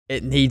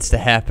It needs to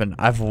happen.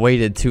 I've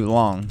waited too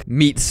long.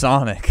 Meet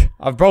Sonic.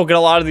 I've broken a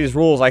lot of these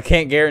rules. I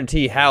can't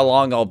guarantee how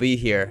long I'll be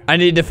here. I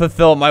need to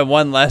fulfill my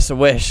one last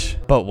wish.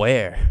 But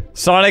where?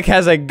 Sonic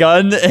has a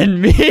gun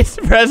and meets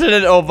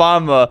President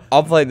Obama.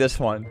 I'll play this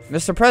one.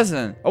 Mr.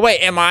 President. Oh, wait.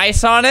 Am I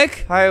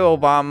Sonic? Hi,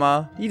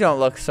 Obama. You don't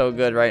look so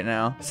good right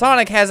now.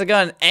 Sonic has a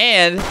gun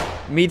and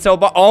meets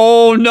Obama.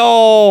 Oh,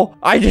 no.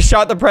 I just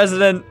shot the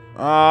president.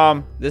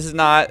 This is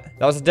not.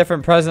 That was a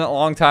different president a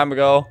long time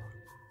ago.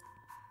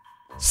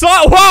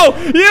 Whoa!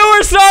 You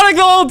were Sonic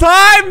the whole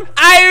time?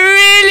 I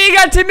really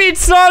got to meet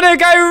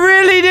Sonic. I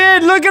really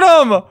did. Look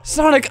at him.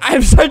 Sonic,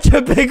 I'm such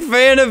a big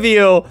fan of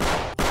you.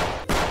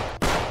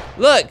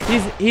 Look,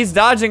 he's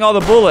dodging all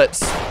the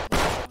bullets.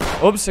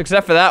 Oops,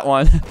 except for that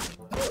one.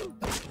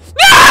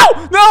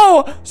 No!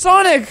 No!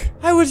 Sonic,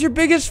 I was your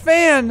biggest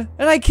fan,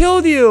 and I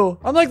killed you.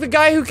 I'm like the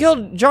guy who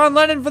killed John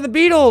Lennon for the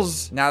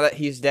Beatles. Now that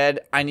he's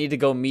dead, I need to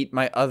go meet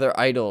my other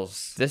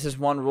idols. This is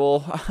one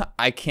rule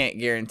I can't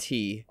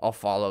guarantee I'll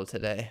follow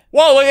today.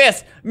 Whoa, look at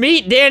this.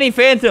 Meet Danny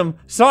Phantom,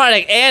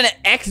 Sonic, and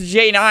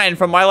XJ9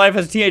 from My Life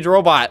as a Teenage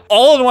Robot.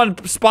 All in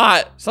one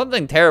spot.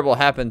 Something terrible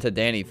happened to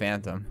Danny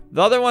Phantom.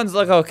 The other ones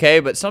look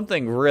okay, but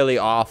something really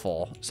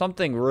awful.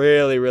 Something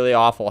really, really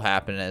awful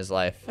happened in his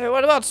life. Hey,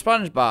 what about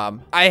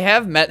SpongeBob? I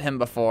have met him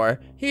before.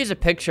 Here's a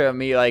picture of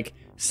me like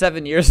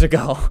 7 years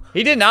ago.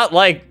 He did not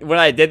like when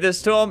I did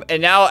this to him,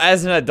 and now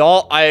as an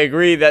adult, I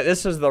agree that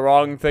this is the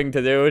wrong thing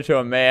to do to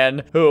a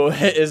man who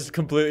is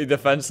completely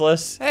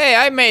defenseless. Hey,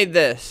 I made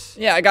this.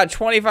 Yeah, I got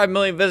 25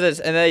 million visits,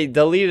 and they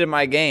deleted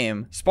my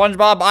game.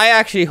 SpongeBob, I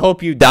actually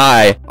hope you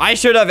die. I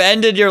should have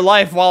ended your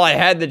life while I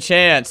had the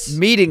chance.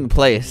 Meeting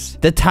place.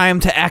 The time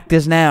to act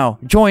is now.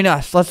 Join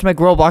us. Let's make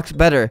Roblox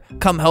better.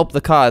 Come help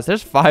the cause.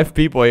 There's 5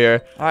 people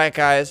here. All right,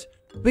 guys.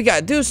 We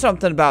gotta do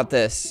something about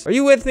this. Are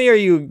you with me or are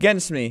you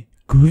against me?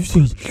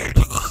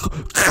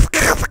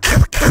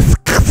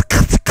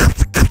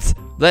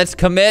 Let's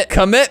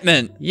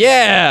commitment.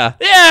 Yeah.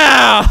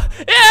 Yeah.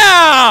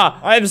 Yeah.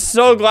 I'm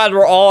so glad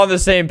we're all on the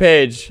same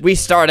page. We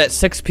start at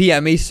 6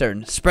 p.m.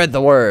 Eastern. Spread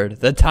the word.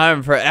 The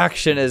time for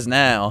action is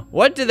now.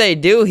 What do they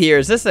do here?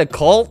 Is this a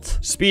cult?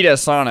 Speed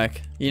as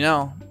Sonic. You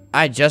know,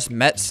 I just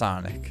met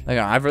Sonic. Like,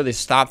 I've really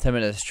stopped him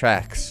in his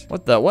tracks.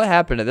 What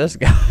happened to this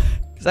guy?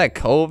 Is that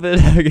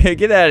COVID?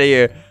 Get out of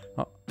here.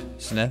 Oh,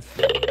 sniff.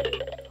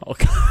 Oh,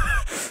 God.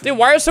 Dude,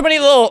 why are so many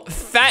little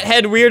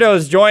fathead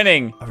weirdos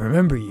joining? I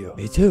remember you.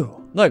 Me too.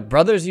 Look,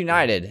 Brothers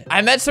United.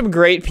 I met some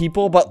great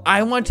people, but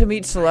I want to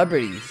meet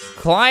celebrities.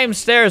 Climb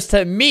stairs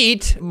to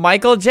meet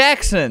Michael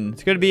Jackson.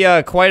 It's gonna be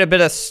quite a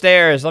bit of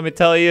stairs, let me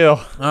tell you.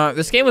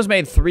 This game was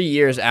made 3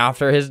 years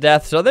after his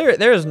death, so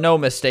there is no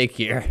mistake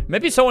here.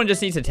 Maybe someone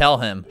just needs to tell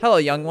him. Hello,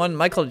 young one.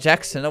 Michael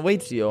Jackson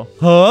awaits you.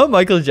 Huh?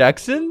 Michael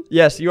Jackson?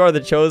 Yes, you are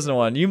the chosen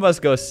one. You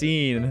must go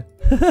seen.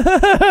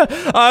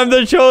 I'm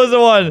the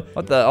chosen one.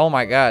 What the? Oh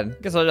my God.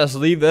 Guess I'll just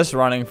leave this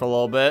running for a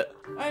little bit.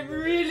 I'm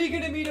really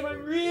gonna meet him.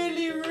 I'm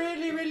really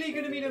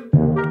gonna meet him.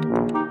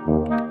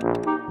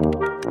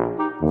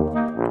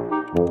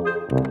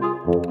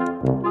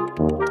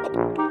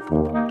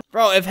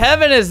 Bro, if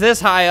heaven is this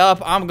high up,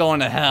 I'm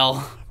going to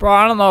hell. Bro,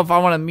 I don't know if I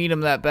want to meet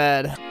him that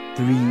bad.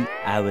 3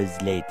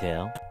 hours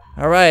later.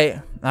 All right,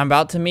 I'm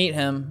about to meet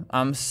him.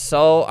 I'm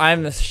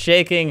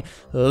shaking.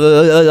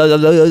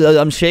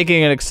 I'm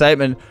shaking in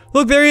excitement.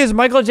 Look, there he is,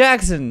 Michael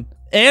Jackson.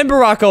 And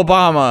Barack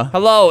Obama.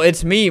 Hello,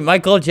 it's me,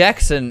 Michael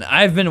Jackson.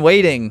 I've been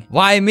waiting.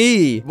 Why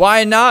me?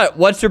 Why not?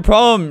 What's your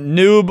problem,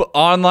 noob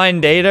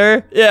online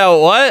dater? Yeah,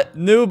 what?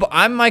 Noob,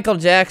 I'm Michael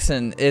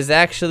Jackson is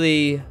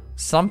actually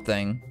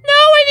something. No,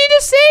 I need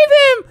to save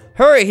him.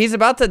 Hurry, he's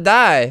about to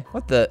die.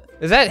 What the?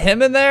 Is that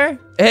him in there?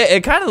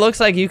 It kind of looks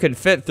like you could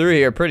fit through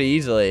here pretty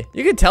easily.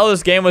 You could tell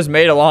this game was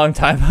made a long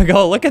time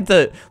ago. Look at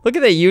the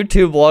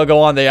YouTube logo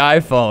on the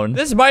iPhone.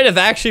 This might have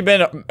actually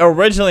been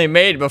originally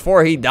made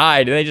before he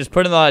died, and they just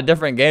put it on a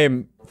different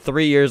game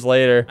 3 years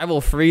later. I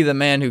will free the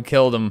man who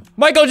killed him.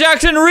 Michael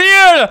Jackson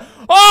reared!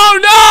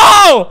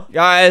 Oh no!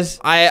 Guys,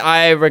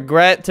 I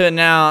regret to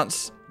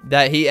announce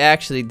that he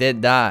actually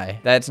did die.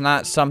 That's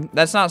not some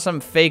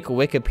fake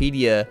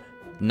Wikipedia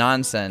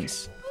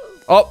nonsense.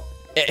 Oh,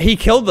 he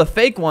killed the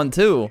fake one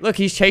too. Look,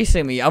 he's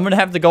chasing me. I'm gonna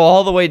have to go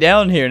all the way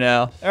down here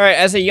now. All right,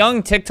 as a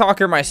young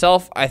TikToker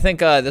myself, I think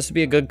this would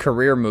be a good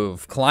career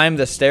move. Climb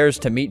the stairs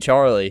to meet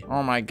Charlie.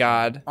 Oh my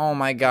God. Oh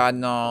my God,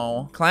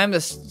 no. Climb the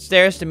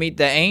stairs to meet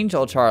the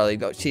angel Charlie.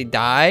 She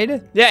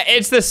died? Yeah,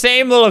 it's the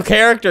same little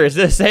characters.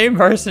 The same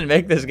person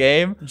make this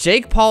game.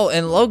 Jake Paul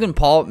and Logan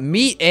Paul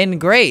meet in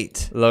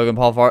great. Logan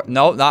Paul,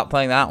 no, not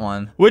playing that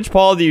one. Which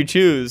Paul do you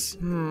choose?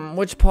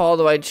 Which Paul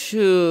do I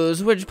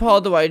choose? Which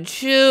Paul do I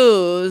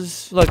choose?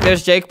 Look,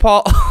 there's Jake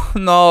Paul.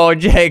 No,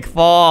 Jake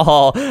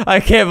Paul. I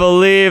can't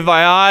believe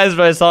my eyes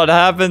when I saw it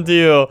happen to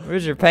you.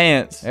 Where's your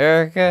pants?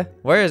 Erica?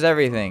 Where is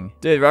everything?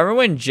 Dude, remember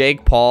when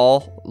Jake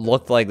Paul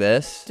looked like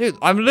this? Dude,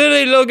 I'm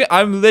literally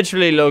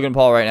Logan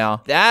Paul right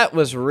now. That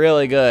was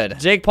really good.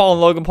 Jake Paul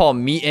and Logan Paul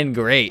meet and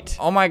greet.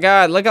 Oh my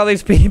God, look at all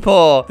these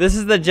people. This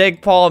is the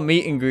Jake Paul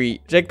meet and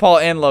greet. Jake Paul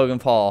and Logan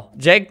Paul.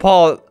 Jake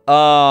Paul,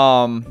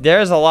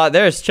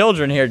 there's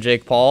children here,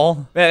 Jake Paul.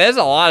 Man, there's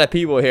a lot of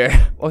people here.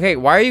 Okay,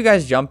 why are you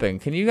guys jumping?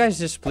 Can you guys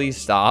just please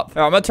stop?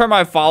 I'm gonna turn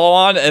my follow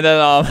on and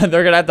then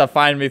they're gonna have to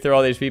find me through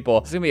all these people.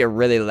 It's gonna be a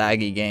really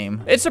laggy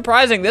game. It's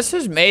surprising. This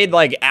was made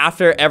like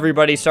after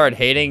everybody started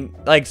hating,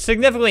 like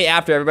significantly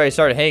after everybody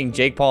started hating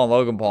Jake Paul and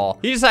Logan Paul.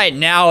 He decided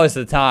now is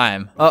the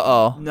time.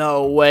 Uh-oh.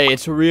 No way,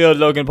 it's real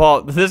Logan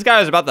Paul. This guy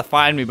was about to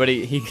find me, but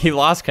he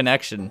lost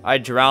connection. I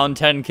drowned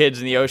 10 kids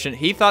in the ocean.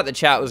 He thought the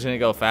chat was gonna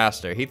go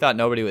faster. He thought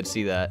nobody would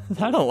see that.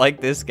 I don't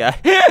like this guy.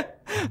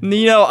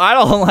 Nino, I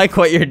don't like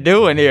what you're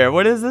doing here.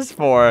 What is this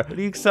for? What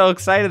are you so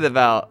excited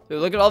about? Dude,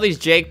 look at all these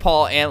Jake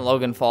Paul and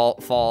Logan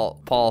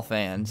Paul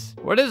fans.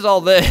 What is all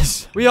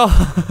this? We all...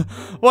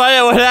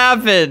 What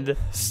happened?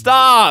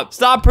 Stop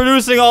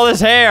producing all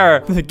this hair.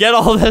 Get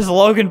all this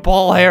Logan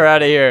Paul hair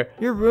out of here.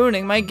 You're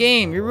ruining my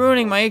game. You're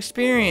ruining my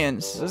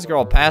experience. This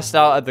girl passed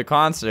out at the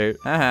concert.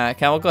 Haha.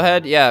 Chemical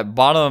head? Yeah,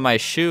 bottom of my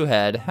shoe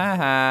head.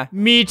 Haha.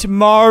 Meet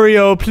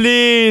Mario,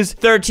 please.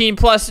 13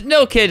 plus,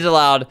 no kids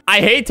allowed. I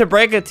hate to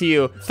break it to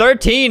you.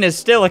 13 is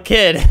still a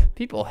kid.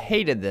 People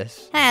hated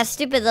this. Ah,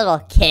 stupid little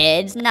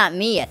kids. Not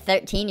me, a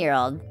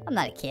 13-year-old. I'm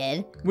not a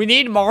kid. We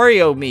need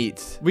Mario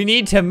meets. We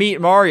need to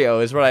meet Mario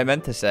is what I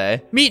meant to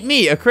say. Meet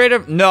me, a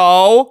creative.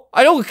 No,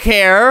 I don't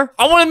care.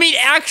 I want to meet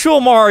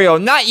actual Mario,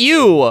 not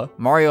you.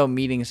 Mario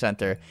Meeting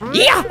Center.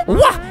 Yeah,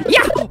 wah,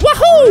 yeah,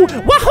 wahoo,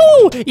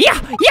 wahoo, yeah,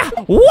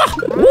 wah,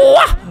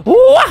 wah,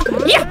 wah,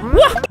 yeah,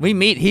 wah. We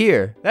meet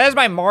here. That is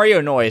my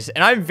Mario noise,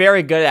 and I'm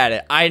very good at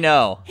it. I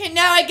know. And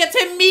now I get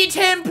to meet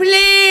him,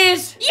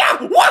 please.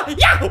 Yeah, wah,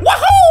 yeah,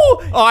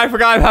 wahoo. Oh, I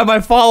forgot I have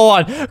my follow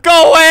on.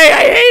 Go away.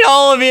 I hate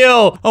all of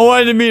you. I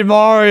wanted to meet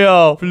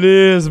Mario.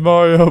 Please,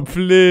 Mario,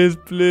 please,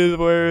 please.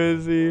 Where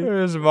is he?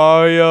 Where's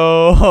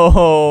Mario?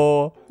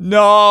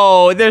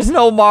 No, there's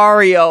no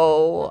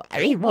Mario.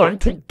 I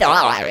want to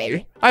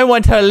die. I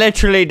want to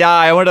literally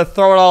die. I want to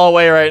throw it all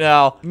away right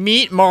now.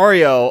 Meet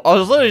Mario. I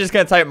was literally just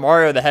gonna type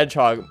Mario the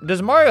Hedgehog.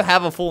 Does Mario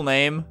have a full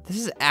name? This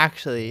is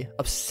actually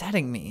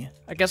upsetting me.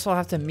 I guess I'll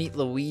have to meet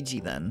Luigi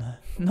then.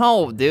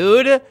 No,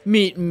 dude.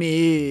 Meet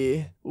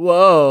me.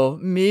 Whoa,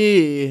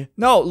 me.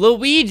 No,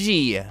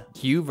 Luigi.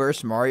 Q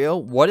versus Mario?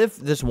 What if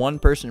this one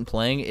person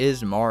playing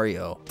is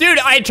Mario? Dude,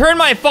 I turned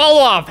my follow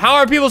off. How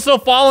are people still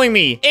following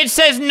me? It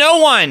says no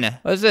one.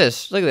 What is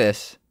this? Look at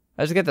this.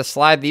 I just get to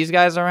slide these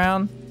guys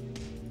around.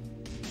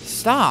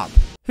 Stop.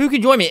 Who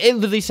can join me? It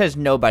literally says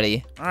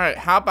nobody. All right,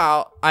 how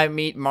about I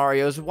meet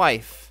Mario's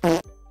wife?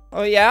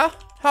 Oh, yeah?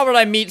 How about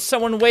I meet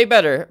someone way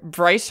better?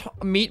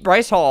 Meet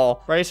Bryce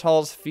Hall. Bryce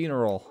Hall's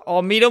funeral.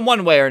 I'll meet him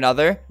one way or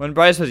another. When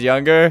Bryce was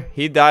younger,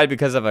 he died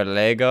because of a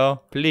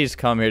Lego. Please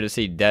come here to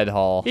see Dead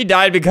Hall. He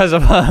died because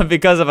of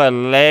a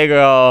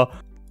Lego.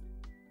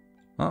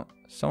 Oh,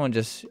 someone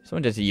just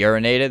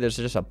urinated. There's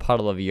just a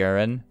puddle of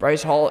urine.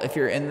 Bryce Hall, if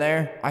you're in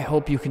there, I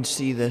hope you can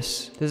see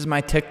this. This is my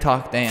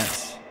TikTok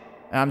dance.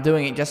 And I'm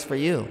doing it just for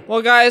you.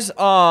 Well, guys,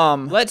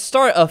 let's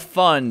start a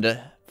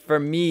fund for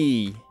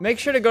me. Make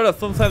sure to go to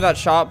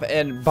flimflam.shop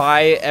and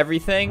buy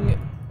everything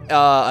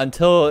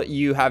until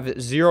you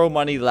have 0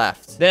 money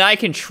left. Then I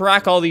can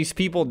track all these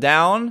people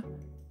down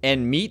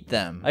and meet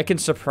them. I can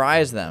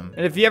surprise them.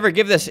 And if you ever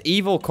give this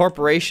evil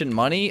corporation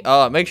money,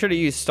 make sure to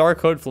use star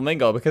code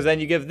Flamingo because then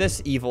you give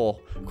this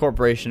evil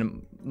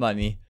corporation money.